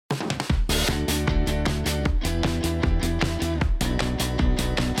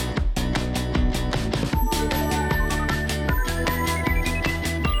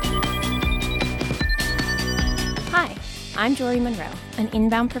I'm Jory Monroe, an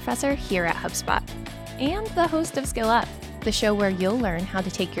inbound professor here at HubSpot, and the host of Skill Up, the show where you'll learn how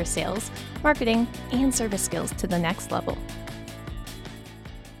to take your sales, marketing, and service skills to the next level.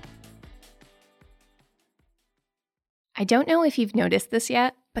 I don't know if you've noticed this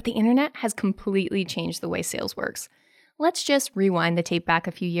yet, but the internet has completely changed the way sales works. Let's just rewind the tape back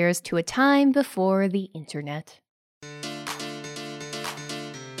a few years to a time before the internet.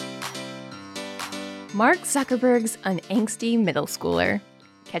 Mark Zuckerberg's an angsty middle schooler.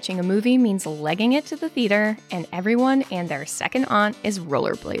 Catching a movie means legging it to the theater, and everyone and their second aunt is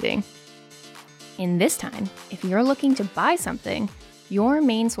rollerblading. In this time, if you're looking to buy something, your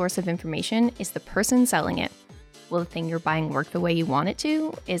main source of information is the person selling it. Will the thing you're buying work the way you want it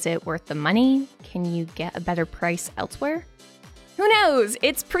to? Is it worth the money? Can you get a better price elsewhere? Who knows?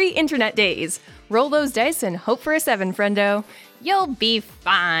 It's pre-internet days. Roll those dice and hope for a 7, friendo. You'll be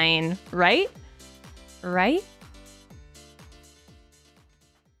fine, right? Right?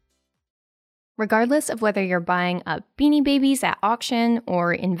 Regardless of whether you're buying up Beanie Babies at auction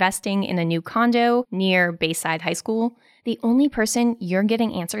or investing in a new condo near Bayside High School, the only person you're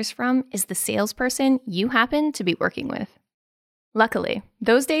getting answers from is the salesperson you happen to be working with. Luckily,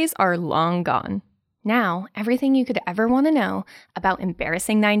 those days are long gone. Now, everything you could ever want to know about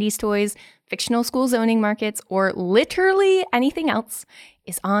embarrassing 90s toys, fictional school zoning markets, or literally anything else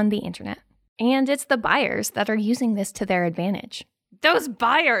is on the internet. And it's the buyers that are using this to their advantage. Those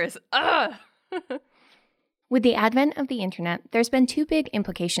buyers! Ugh! With the advent of the internet, there's been 2 big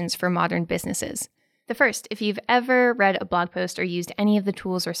implications for modern businesses. The first, if you've ever read a blog post or used any of the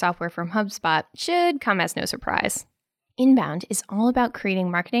tools or software from HubSpot, should come as no surprise. Inbound is all about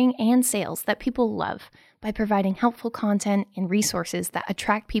creating marketing and sales that people love by providing helpful content and resources that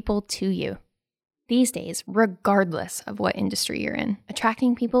attract people to you. These days, regardless of what industry you're in,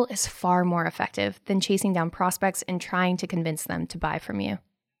 attracting people is far more effective than chasing down prospects and trying to convince them to buy from you.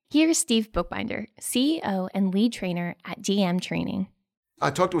 Here's Steve Bookbinder, CEO and lead trainer at DM Training.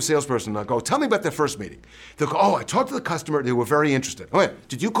 I talk to a salesperson and I go, tell me about their first meeting. They'll go, I talked to the customer, they were very interested. Oh, wait,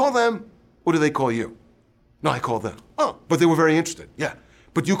 did you call them or did they call you? No, I called them. Oh, but they were very interested. Yeah,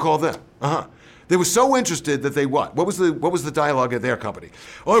 but you called them. They were so interested that they what? What was the dialogue at their company?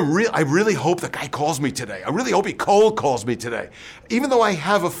 Oh, I really hope the guy calls me today. I really hope he cold calls me today. Even though I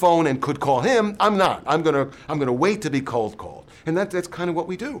have a phone and could call him, I'm not. I'm gonna wait to be cold called. And that's kind of what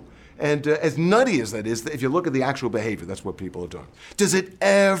we do. And as nutty as that is, if you look at the actual behavior, that's what people are doing. Does it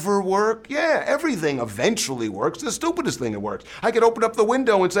ever work? Yeah, everything eventually works. The stupidest thing that works. I could open up the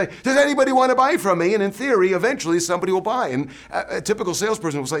window and say, does anybody want to buy from me? And in theory, eventually somebody will buy. And a typical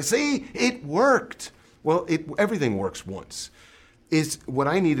salesperson will say, see, it worked. Well, everything works once. What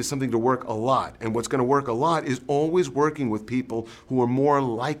I need is something to work a lot. And what's going to work a lot is always working with people who are more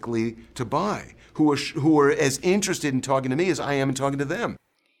likely to buy, who are as interested in talking to me as I am in talking to them.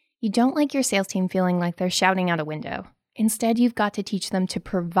 You don't like your sales team feeling like they're shouting out a window. Instead, you've got to teach them to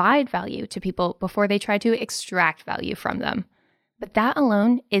provide value to people before they try to extract value from them. But that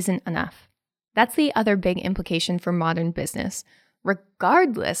alone isn't enough. That's the other big implication for modern business.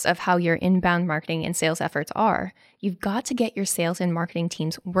 Regardless of how your inbound marketing and sales efforts are, you've got to get your sales and marketing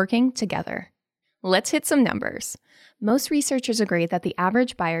teams working together. Let's hit some numbers. Most researchers agree that the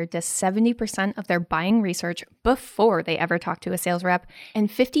average buyer does 70% of their buying research before they ever talk to a sales rep, and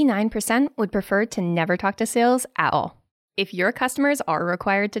 59% would prefer to never talk to sales at all. If your customers are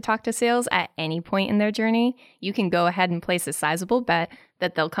required to talk to sales at any point in their journey, you can go ahead and place a sizable bet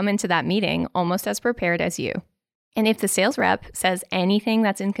that they'll come into that meeting almost as prepared as you. And if the sales rep says anything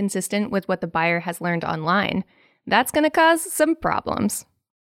that's inconsistent with what the buyer has learned online, that's going to cause some problems.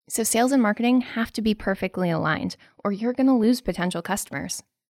 So sales and marketing have to be perfectly aligned, or you're going to lose potential customers.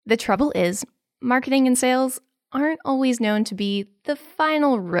 The trouble is, marketing and sales aren't always known to be the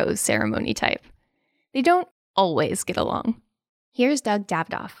final rose ceremony type. They don't always get along. Here's Doug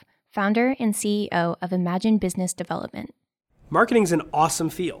Davidoff, founder and CEO of Imagine Business Development. Marketing's an awesome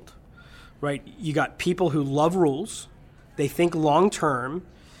field, right? You got people who love rules, they think long term,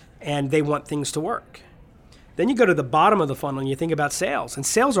 and they want things to work. Then you go to the bottom of the funnel and you think about sales. And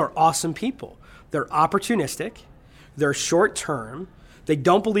sales are awesome people. They're opportunistic. They're short term. They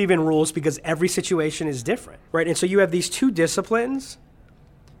don't believe in rules because every situation is different, right? And so you have these 2 disciplines.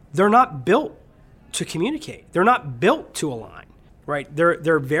 They're not built to communicate. They're not built to align, right?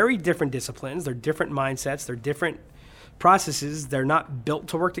 They're very different disciplines. They're different mindsets. They're different processes. They're not built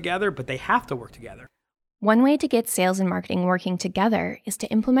to work together, but they have to work together. One way to get sales and marketing working together is to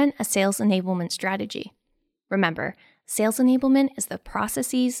implement a sales enablement strategy. Remember, sales enablement is the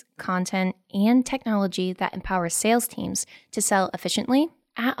processes, content, and technology that empowers sales teams to sell efficiently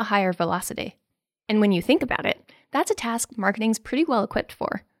at a higher velocity. And when you think about it, That's a task marketing's pretty well equipped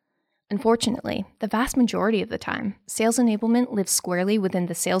for. Unfortunately, the vast majority of the time, sales enablement lives squarely within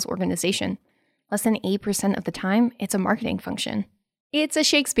the sales organization. Less than 8% of the time, it's a marketing function. It's a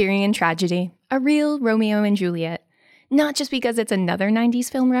Shakespearean tragedy, a real Romeo and Juliet. Not just because it's another 90s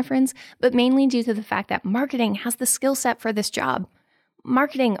film reference, but mainly due to the fact that marketing has the skill set for this job.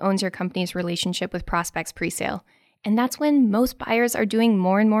 Marketing owns your company's relationship with prospects pre-sale, and that's when most buyers are doing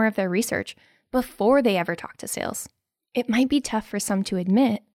more and more of their research before they ever talk to sales. It might be tough for some to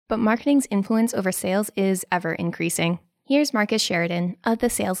admit, but marketing's influence over sales is ever increasing. Here's Marcus Sheridan of the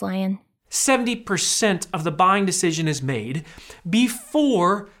Sales Lion. 70% of the buying decision is made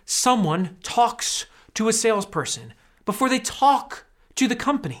before someone talks to a salesperson, before they talk to the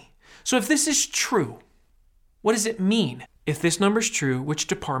company. So if this is true, what does it mean? If this number is true, which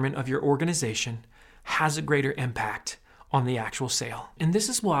department of your organization has a greater impact on the actual sale? And this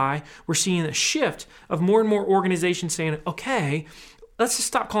is why we're seeing a shift of more and more organizations saying, okay, let's just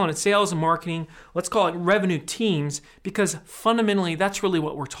stop calling it sales and marketing. Let's call it revenue teams, because fundamentally that's really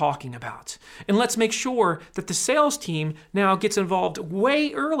what we're talking about. And let's make sure that the sales team now gets involved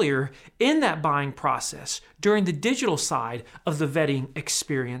way earlier in that buying process during the digital side of the vetting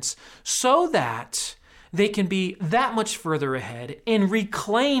experience, so that they can be that much further ahead and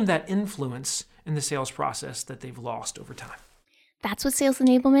reclaim that influence in the sales process that they've lost over time. That's what sales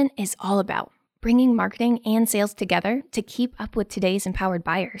enablement is all about. Bringing marketing and sales together to keep up with today's empowered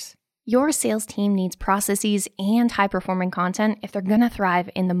buyers. Your sales team needs processes and high-performing content if they're going to thrive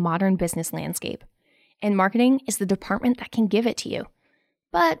in the modern business landscape. And marketing is the department that can give it to you.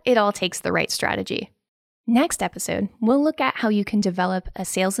 But it all takes the right strategy. Next episode, we'll look at how you can develop a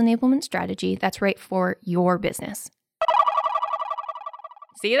sales enablement strategy that's right for your business.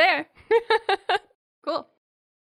 See you there. Cool.